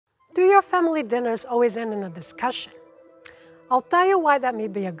Do your family dinners always end in a discussion? I'll tell you why that may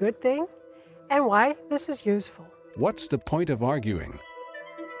be a good thing and why this is useful. What's the point of arguing?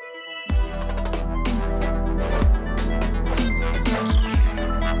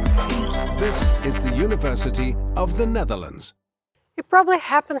 This is the University of the Netherlands. It probably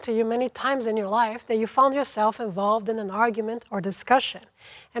happened to you many times in your life that you found yourself involved in an argument or discussion.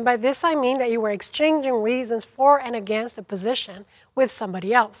 And by this I mean that you were exchanging reasons for and against a position with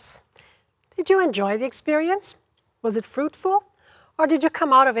somebody else. Did you enjoy the experience? Was it fruitful? Or did you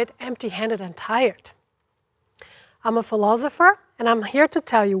come out of it empty-handed and tired? I'm a philosopher, and I'm here to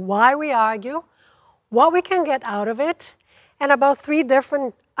tell you why we argue, what we can get out of it, and about 3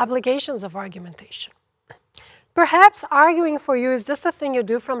 different applications of argumentation. Perhaps arguing for you is just a thing you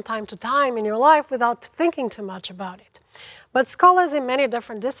do from time to time in your life without thinking too much about it. But scholars in many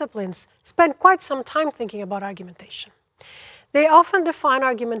different disciplines spend quite some time thinking about argumentation. They often define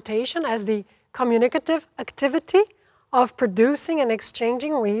argumentation as the communicative activity of producing and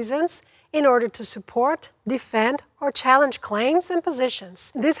exchanging reasons in order to support, defend, or challenge claims and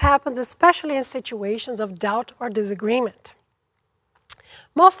positions. This happens especially in situations of doubt or disagreement.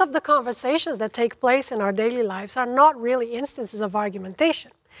 Most of the conversations that take place in our daily lives are not really instances of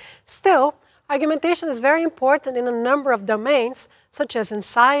argumentation. Still, argumentation is very important in a number of domains, such as in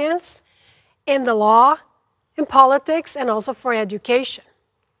science, in the law, in politics, and also for education.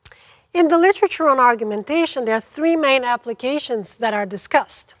 In the literature on argumentation, there are 3 main applications that are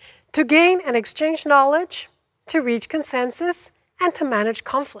discussed: to gain and exchange knowledge, to reach consensus, and to manage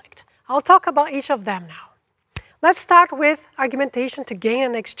conflict. I'll talk about each of them now. Let's start with argumentation to gain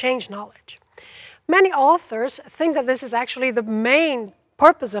and exchange knowledge. Many authors think that this is actually the main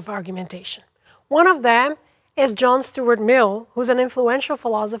purpose of argumentation. One of them is John Stuart Mill, who's an influential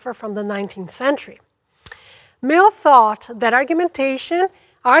philosopher from the 19th century. Mill thought that argumentation,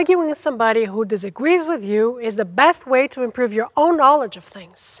 arguing with somebody who disagrees with you, is the best way to improve your own knowledge of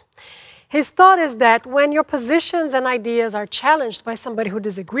things. His thought is that when your positions and ideas are challenged by somebody who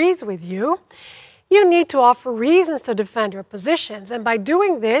disagrees with you, you need to offer reasons to defend your positions, and by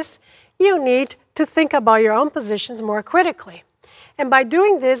doing this, you need to think about your own positions more critically. And by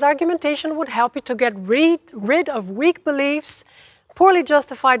doing this, argumentation would help you to get rid of weak beliefs, poorly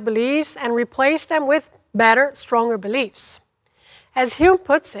justified beliefs, and replace them with better, stronger beliefs. As Hume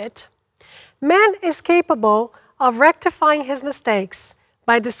puts it, man is capable of rectifying his mistakes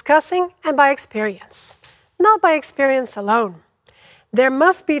by discussing and by experience, not by experience alone. There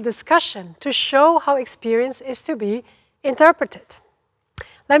must be discussion to show how experience is to be interpreted.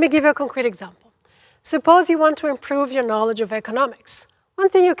 Let me give you a concrete example. Suppose you want to improve your knowledge of economics. One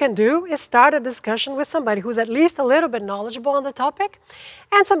thing you can do is start a discussion with somebody who's at least a little bit knowledgeable on the topic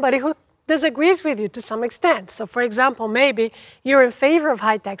and somebody who disagrees with you to some extent. So for example, maybe you're in favor of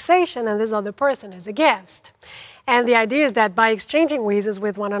high taxation and this other person is against. And the idea is that by exchanging reasons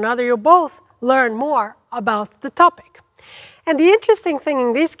with one another, you both learn more about the topic. And the interesting thing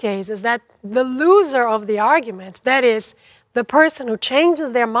in this case is that the loser of the argument, that is, the person who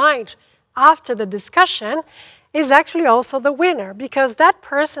changes their mind after the discussion, is actually also the winner, because that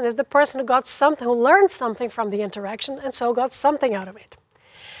person is the person who got something, who learned something from the interaction and so got something out of it.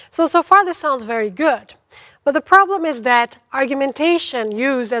 So far this sounds very good. But the problem is that argumentation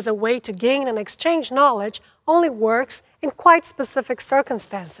used as a way to gain and exchange knowledge only works in quite specific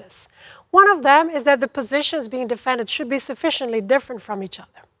circumstances. One of them is that the positions being defended should be sufficiently different from each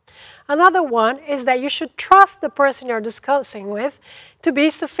other. Another one is that you should trust the person you're discussing with to be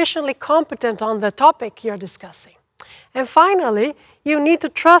sufficiently competent on the topic you're discussing. And finally, you need to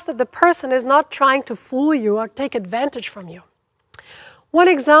trust that the person is not trying to fool you or take advantage from you. One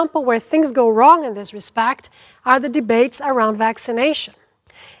example where things go wrong in this respect are the debates around vaccination.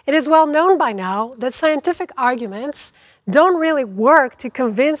 It is well known by now that scientific arguments don't really work to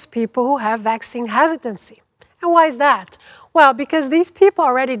convince people who have vaccine hesitancy. And why is that? Well, because these people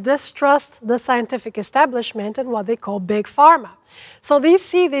already distrust the scientific establishment and what they call big pharma. So they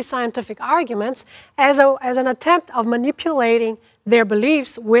see these scientific arguments as an attempt of manipulating their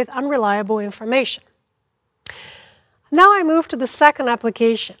beliefs with unreliable information. Now I move to the second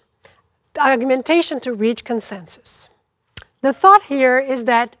application, argumentation to reach consensus. The thought here is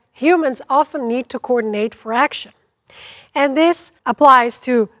that humans often need to coordinate for action. And this applies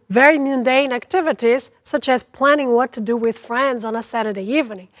to very mundane activities, such as planning what to do with friends on a Saturday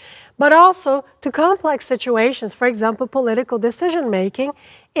evening, but also to complex situations, for example, political decision-making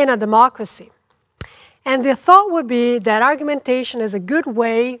in a democracy. And the thought would be that argumentation is a good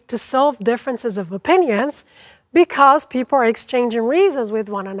way to solve differences of opinions because people are exchanging reasons with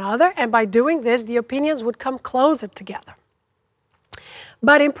one another, and by doing this, the opinions would come closer together.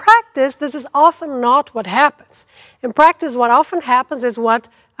 But in practice, this is often not what happens. In practice, what often happens is what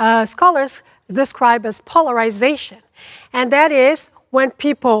scholars describe as polarization. And that is when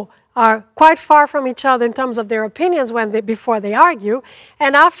people are quite far from each other in terms of their opinions before they argue,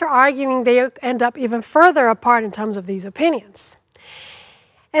 and after arguing, they end up even further apart in terms of these opinions.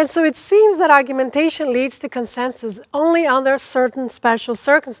 And so it seems that argumentation leads to consensus only under certain special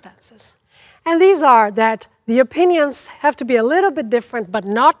circumstances. And these are that the opinions have to be a little bit different, but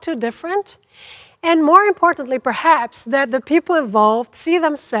not too different. And more importantly, perhaps, that the people involved see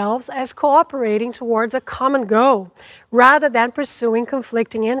themselves as cooperating towards a common goal, rather than pursuing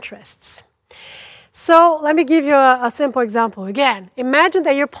conflicting interests. So let me give you a simple example again. Imagine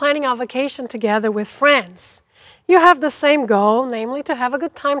that you're planning a vacation together with friends. You have the same goal, namely to have a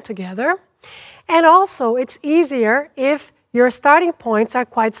good time together. And also, it's easier if your starting points are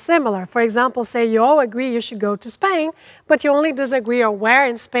quite similar. For example, say you all agree you should go to Spain, but you only disagree on where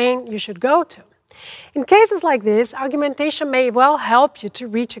in Spain you should go to. In cases like this, argumentation may well help you to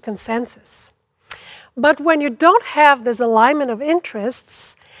reach a consensus. But when you don't have this alignment of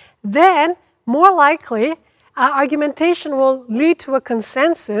interests, then more likely argumentation will lead to a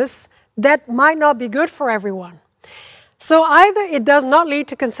consensus that might not be good for everyone. So either it does not lead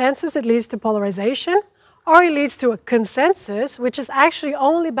to consensus, it leads to polarization, or it leads to a consensus which is actually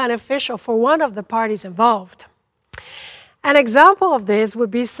only beneficial for one of the parties involved. An example of this would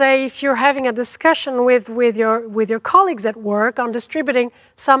be, say, if you're having a discussion with your colleagues at work on distributing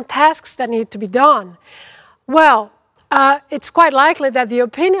some tasks that need to be done. Well, it's quite likely that the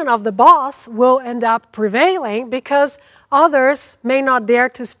opinion of the boss will end up prevailing because others may not dare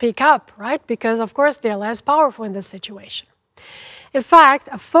to speak up, right? Because, of course, they're less powerful in this situation. In fact,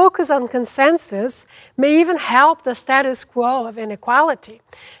 a focus on consensus may even help the status quo of inequality,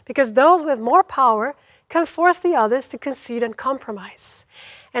 because those with more power can force the others to concede and compromise.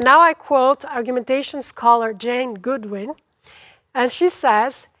 And now I quote argumentation scholar Jane Goodwin, and she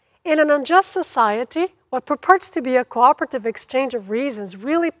says, "In an unjust society, what purports to be a cooperative exchange of reasons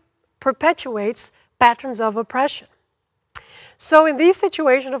really perpetuates patterns of oppression." So in these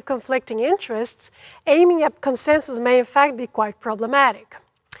situations of conflicting interests, aiming at consensus may in fact be quite problematic.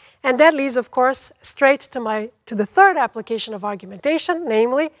 And that leads, of course, straight to the third application of argumentation,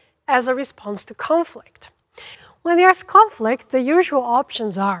 namely as a response to conflict. When there's conflict, the usual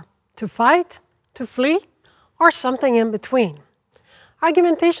options are to fight, to flee, or something in between.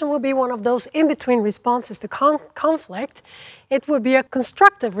 Argumentation will be one of those in-between responses to conflict. It would be a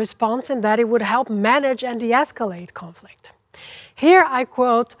constructive response in that it would help manage and de-escalate conflict. Here I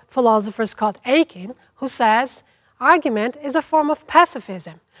quote philosopher Scott Aiken, who says, "Argument is a form of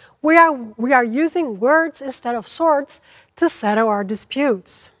pacifism. We are using words instead of swords to settle our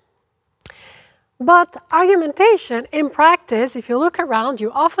disputes." But argumentation, in practice, if you look around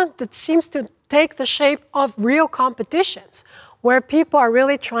you, often it seems to take the shape of real competitions, where people are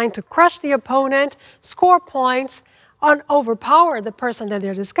really trying to crush the opponent, score points, and overpower the person that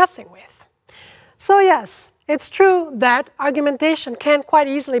they're discussing with. So yes, it's true that argumentation can quite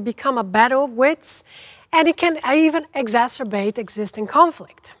easily become a battle of wits, and it can even exacerbate existing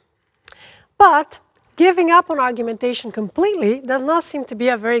conflict. But giving up on argumentation completely does not seem to be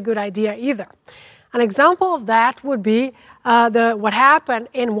a very good idea either. An example of that would be what happened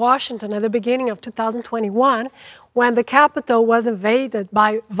in Washington at the beginning of 2021, when the Capitol was invaded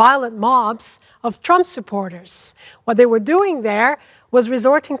by violent mobs of Trump supporters. What they were doing there was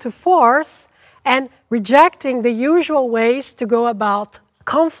resorting to force and rejecting the usual ways to go about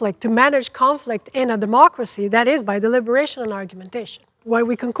conflict, to manage conflict in a democracy, that is, by deliberation and argumentation. What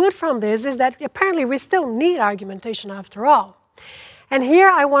we conclude from this is that apparently we still need argumentation after all. And here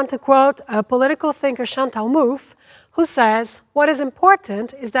I want to quote a political thinker, Chantal Mouffe, who says, "What is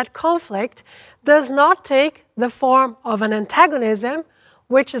important is that conflict does not take the form of an antagonism,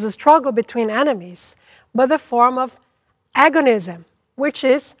 which is a struggle between enemies, but the form of agonism, which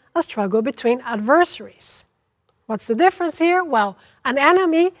is a struggle between adversaries." What's the difference here? Well, an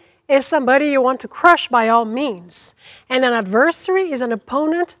enemy is somebody you want to crush by all means, and an adversary is an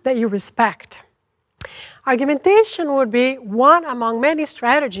opponent that you respect. Argumentation would be one among many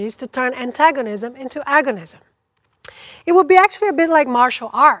strategies to turn antagonism into agonism. It would be actually a bit like martial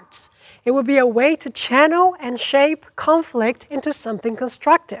arts. It would be a way to channel and shape conflict into something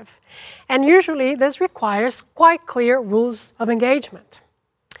constructive. And usually this requires quite clear rules of engagement.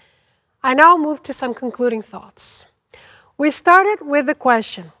 I now move to some concluding thoughts. We started with the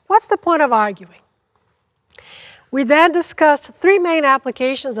question, what's the point of arguing? We then discussed three main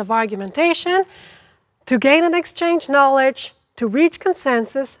applications of argumentation: to gain and exchange knowledge, to reach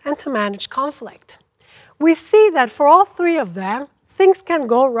consensus, and to manage conflict. We see that for all three of them, things can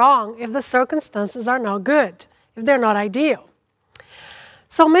go wrong if the circumstances are not good, if they're not ideal.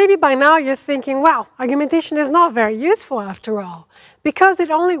 So maybe by now you're thinking, wow, argumentation is not very useful after all, because it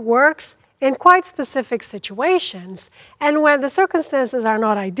only works in quite specific situations. And when the circumstances are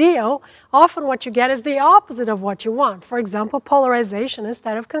not ideal, often what you get is the opposite of what you want. For example, polarization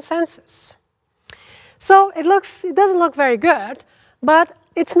instead of consensus. So it doesn't look very good, but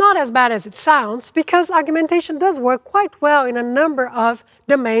it's not as bad as it sounds, because argumentation does work quite well in a number of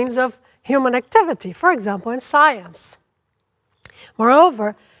domains of human activity, for example, in science.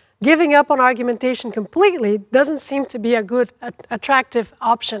 Moreover, giving up on argumentation completely doesn't seem to be a good, attractive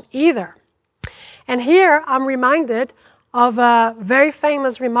option either. And here I'm reminded of a very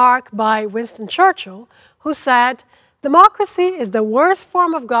famous remark by Winston Churchill, who said, "Democracy is the worst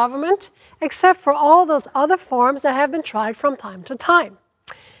form of government except for all those other forms that have been tried from time to time."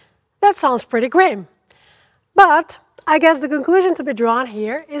 That sounds pretty grim. But I guess the conclusion to be drawn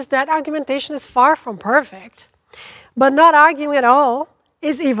here is that argumentation is far from perfect, but not arguing at all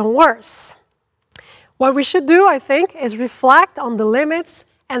is even worse. What we should do, I think, is reflect on the limits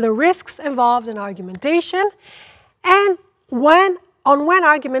and the risks involved in argumentation, and when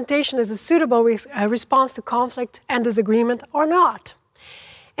argumentation is a suitable response to conflict and disagreement or not.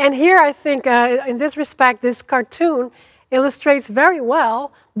 And here I think, in this respect, this cartoon illustrates very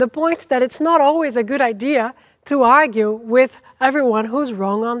well the point that it's not always a good idea to argue with everyone who's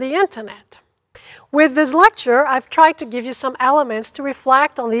wrong on the internet. With this lecture, I've tried to give you some elements to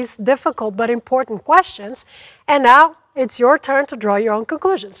reflect on these difficult but important questions, and now it's your turn to draw your own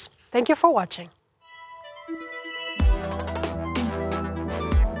conclusions. Thank you for watching.